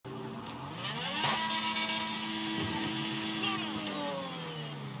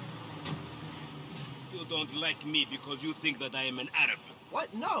don't like me because you think that I am an Arab.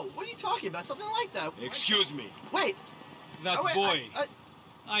 What? No. What are you talking about? Something like that. Excuse me. Wait. That boy.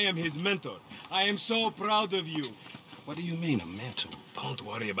 I am his mentor. I am so proud of you. What do you mean, a mentor? Don't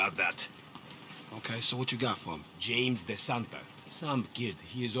worry about that. Okay, so what you got for me? James DeSanta. Some kid.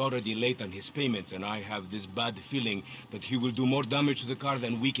 He is already late on his payments, and I have this bad feeling that he will do more damage to the car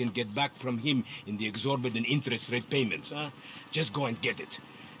than we can get back from him in the exorbitant interest rate payments. Huh? Just go and get it.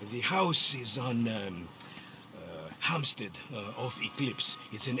 The house is on Hampstead off Eclipse.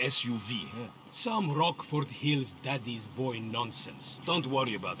 It's an SUV. Some Rockford Hills daddy's boy nonsense. Don't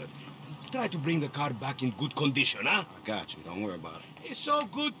worry about it. Try to bring the car back in good condition, huh? I got you. Don't worry about it. It's so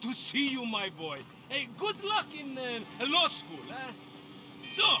good to see you, my boy. Hey, good luck in law school, huh?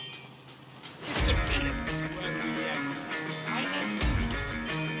 So, Mr. Kenneth, where we at? Finance?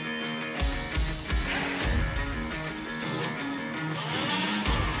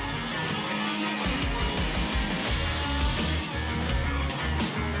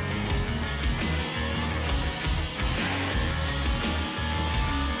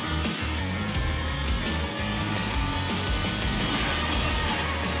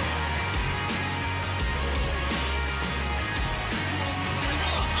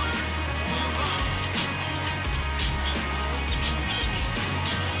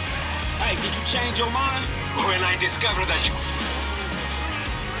 Change your mind? When I discover that you...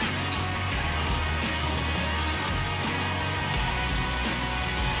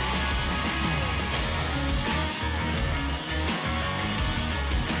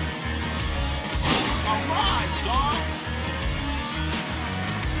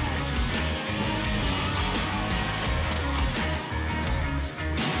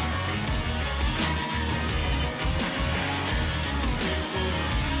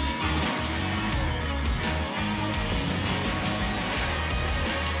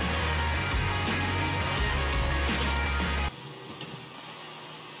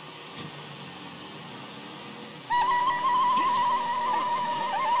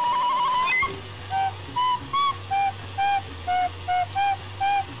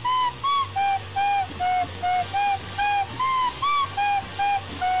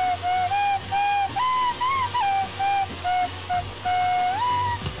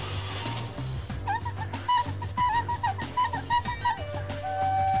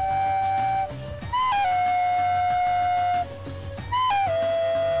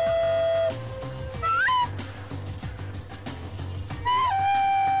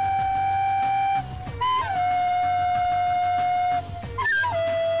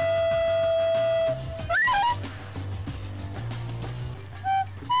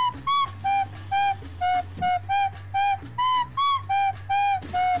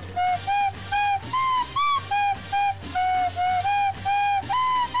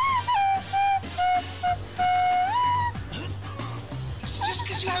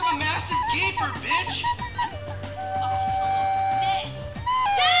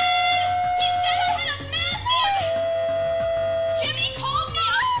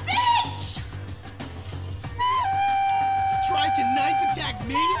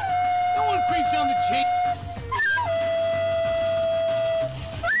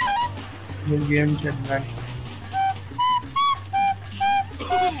 Game चल रहा है.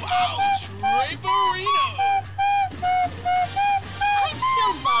 Ouch! Raperino! I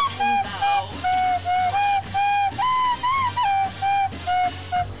still love him though.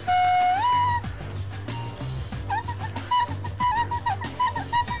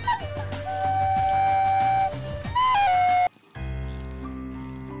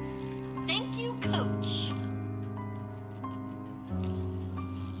 Thank you, Coach.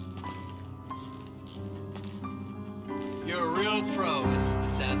 You're a real pro, Mrs.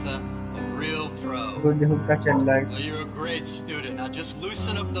 DeSanta. A real pro. Good हुक्का चल रहा है. Well, you're a great student. Now just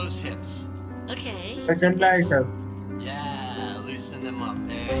loosen up those hips. Okay. क्या चल रहा है सब? Yeah, loosen them up.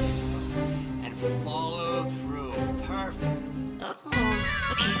 There you go. And follow through. Perfect. Oh,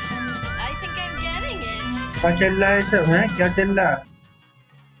 okay. I think I'm getting it. क्या चल रहा है सब? हैं? क्या चल रहा है?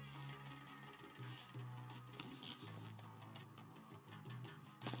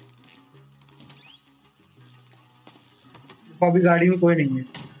 अभी गाड़ी में कोई नहीं है.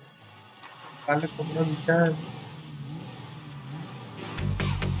 काला कपड़ा बिछा है.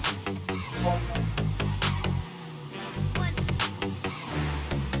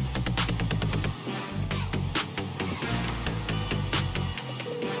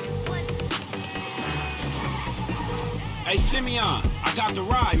 Hey, Simeon, I got the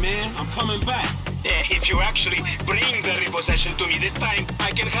ride, man. I'm coming back. If you actually bring the repossession to me this time,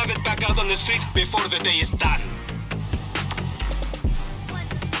 I can have it back out on the street before the day is done.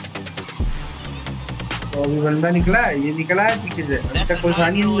 तो अभी बंदा निकला है, ये निकला है पीछे से, अभी तक कोई था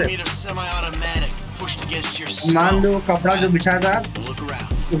नहीं अंदर। मान लो कपड़ा जो बिछा था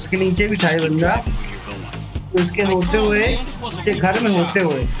उसके नीचे बिठा है बंदा, उसके होते हुए, उसके घर में होते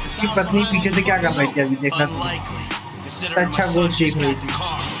हुए उसकी पत्नी पीछे से क्या कर रही थी अभी देखना चाहिए। अच्छा गोल सीख रही थी।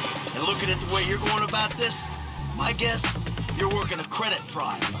 My guess, you're working a credit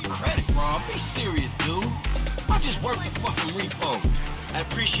fraud. A credit fraud? Be serious, dude. I just worked the fucking repo. I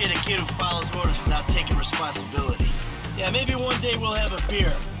appreciate a kid who follows orders without taking responsibility. Yeah, maybe one day we'll have a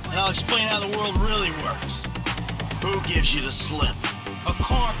beer, and I'll explain how the world really works. Who gives you the slip? A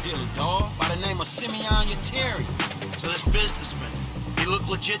car dealer, dawg, by the name of Simeon Yateri. So this businessman, he look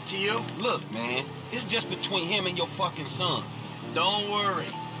legit to you? Look, man, it's just between him and your fucking son. Don't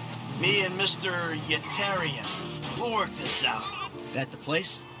worry. Me and Mr. Yatarian, we'll work this out. That the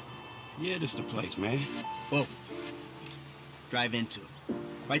place? Yeah, this the place, man. Whoa. Drive into it.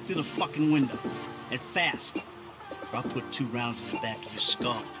 Right through the fucking window. And fast. Or I'll put 2 rounds in the back of your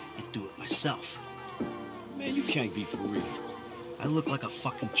skull and do it myself. Man, you can't be for real. I look like a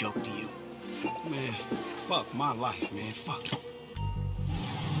fucking joke to you. Man, fuck my life, man. Fuck it.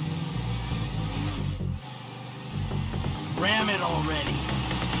 Ram it already.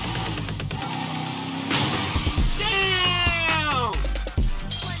 Damn!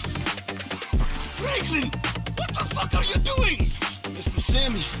 Franklin, what the fuck are you doing? Mr.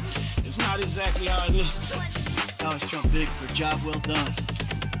 Sammy, it's not exactly how it looks. I always trump big for a job well done.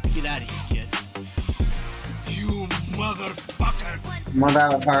 Get out of here, kid. You motherfucker!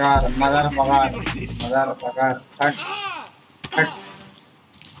 Motherfucker.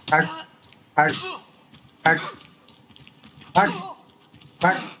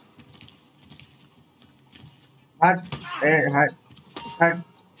 Hut.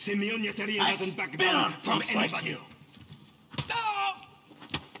 Simeon Yatari doesn't back down from anybody.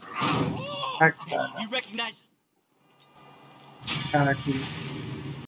 You recognize Hut.